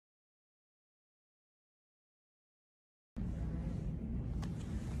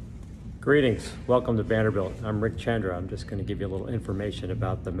Greetings, welcome to Vanderbilt. I'm Rick Chandra. I'm just going to give you a little information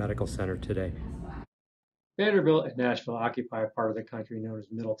about the medical center today. Vanderbilt and Nashville occupy a part of the country known as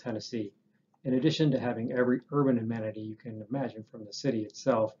Middle Tennessee. In addition to having every urban amenity you can imagine from the city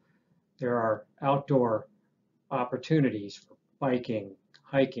itself, there are outdoor opportunities for biking,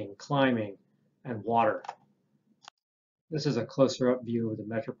 hiking, climbing, and water. This is a closer up view of the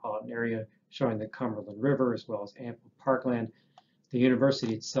metropolitan area showing the Cumberland River as well as ample parkland. The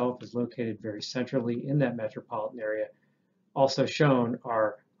university itself is located very centrally in that metropolitan area. Also shown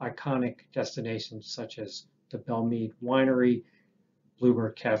are iconic destinations such as the Belmead Winery,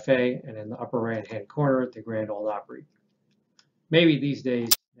 Bluebird Cafe, and in the upper right-hand corner, the Grand Ole Opry. Maybe these days,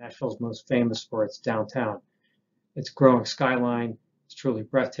 Nashville's most famous for its downtown. Its growing skyline is truly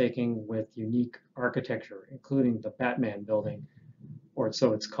breathtaking with unique architecture, including the Batman building, or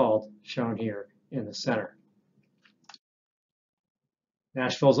so it's called, shown here in the center.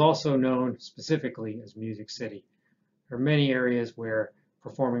 Nashville is also known specifically as Music City. There are many areas where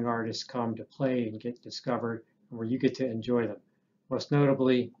performing artists come to play and get discovered, and where you get to enjoy them, most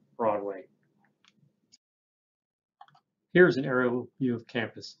notably Broadway. Here's an aerial view of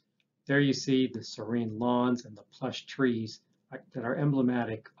campus. There you see the serene lawns and the plush trees that are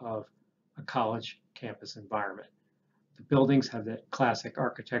emblematic of a college campus environment. The buildings have that classic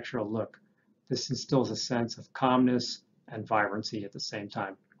architectural look. This instills a sense of calmness and vibrancy at the same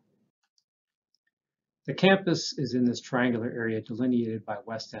time. The campus is in this triangular area delineated by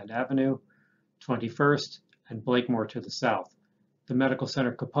West End Avenue, 21st, and Blakemore to the south. The medical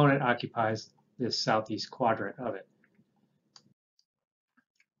center component occupies this southeast quadrant of it.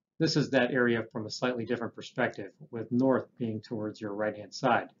 This is that area from a slightly different perspective, with north being towards your right-hand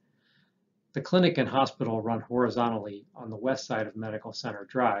side. The clinic and hospital run horizontally on the west side of Medical Center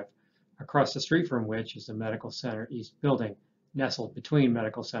Drive, across the street from which is the Medical Center East building, nestled between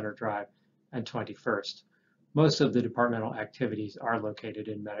Medical Center Drive and 21st. Most of the departmental activities are located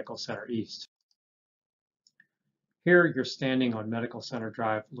in Medical Center East. Here you're standing on Medical Center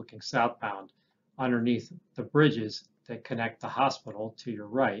Drive looking southbound underneath the bridges that connect the hospital to your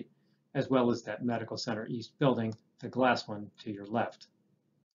right, as well as that Medical Center East building, the glass one to your left.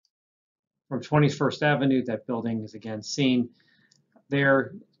 From 21st Avenue, that building is again seen.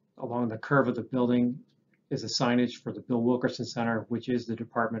 There, along the curve of the building, is a signage for the Bill Wilkerson Center, which is the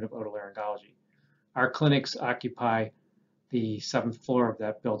Department of Otolaryngology. Our clinics occupy the 7th floor of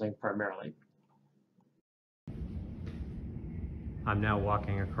that building primarily. I'm now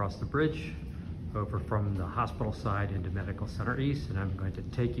walking across the bridge over from the hospital side into Medical Center East, and I'm going to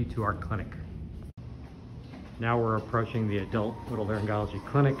take you to our clinic. Now we're approaching the adult otolaryngology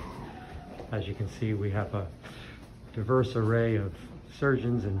clinic. As you can see, we have a diverse array of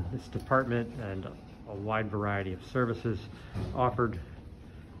surgeons in this department and a wide variety of services offered,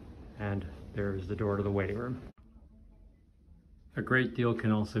 and there's the door to the waiting room. A great deal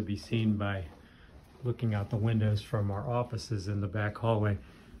can also be seen by looking out the windows from our offices in the back hallway.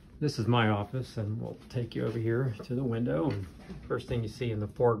 This is my office, and we'll take you over here to the window. And first thing you see in the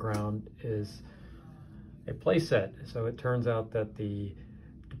foreground is a play set. So it turns out that the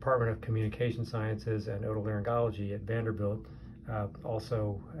Department of Communication Sciences and Otolaryngology at Vanderbilt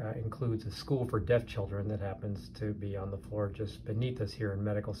also includes a school for deaf children that happens to be on the floor just beneath us here in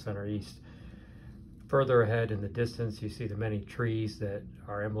Medical Center East. Further ahead in the distance, you see the many trees that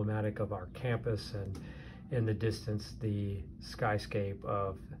are emblematic of our campus, and in the distance, the skyscape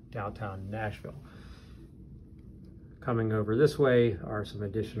of downtown Nashville. Coming over this way are some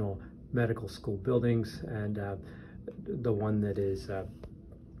additional medical school buildings, and the one that is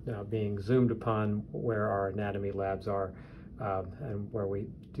now being zoomed upon where our anatomy labs are, and where we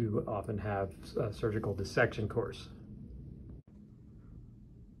do often have a surgical dissection course.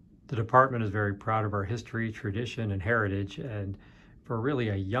 The department is very proud of our history, tradition, and heritage, and for really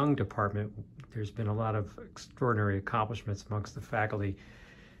a young department, there's been a lot of extraordinary accomplishments amongst the faculty.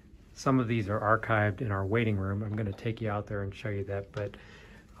 Some of these are archived in our waiting room. I'm going to take you out there and show you that, but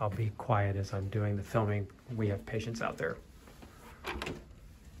I'll be quiet as I'm doing the filming. We have patients out there.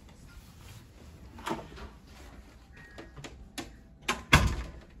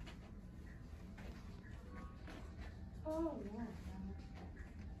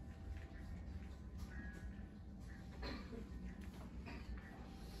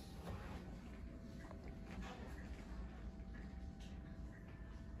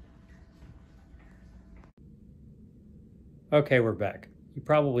 Okay, we're back. You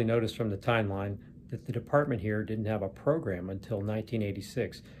probably noticed from the timeline that the department here didn't have a program until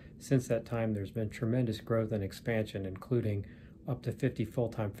 1986. Since that time, there's been tremendous growth and expansion, including up to 50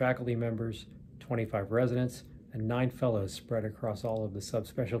 full-time faculty members, 25 residents, and 9 fellows spread across all of the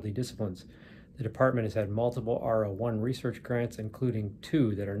subspecialty disciplines. The department has had multiple R01 research grants, including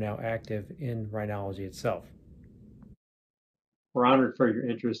 2 that are now active in rhinology itself. We're honored for your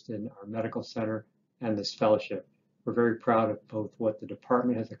interest in our medical center and this fellowship. We're very proud of both what the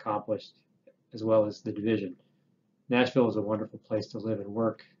department has accomplished as well as the division. Nashville is a wonderful place to live and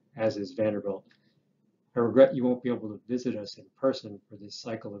work, as is Vanderbilt. I regret you won't be able to visit us in person for this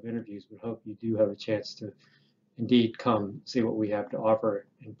cycle of interviews, but hope you do have a chance to indeed come see what we have to offer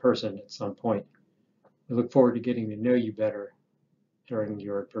in person at some point. We look forward to getting to know you better during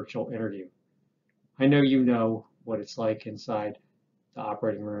your virtual interview. I know you know what it's like inside the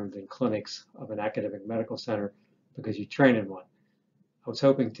operating rooms and clinics of an academic medical center because you train in one. I was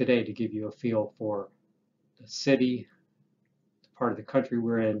hoping today to give you a feel for the city, the part of the country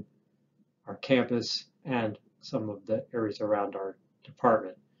we're in, our campus, and some of the areas around our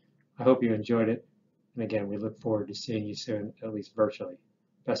department. I hope you enjoyed it. And again, we look forward to seeing you soon, at least virtually.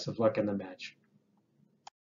 Best of luck in the match.